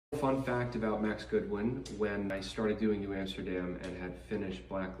Fun fact about Max Goodwin: when I started doing New Amsterdam and had finished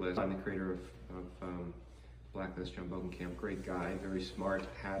Blacklist, I'm the creator of Blacklist, John Bogenkamp, great guy, very smart,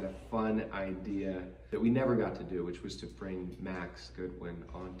 had a fun idea that we never got to do, which was to bring Max Goodwin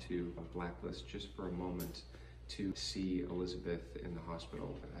onto a Blacklist just for a moment to see Elizabeth in the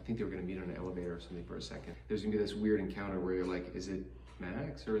hospital. I think they were going to meet on an elevator or something for a second. There's going to be this weird encounter where you're like, is it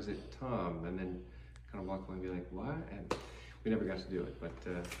Max or is it Tom? And then kind of walk away and be like, what? And we never got to do it, but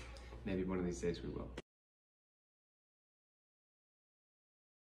maybe one of these days we will.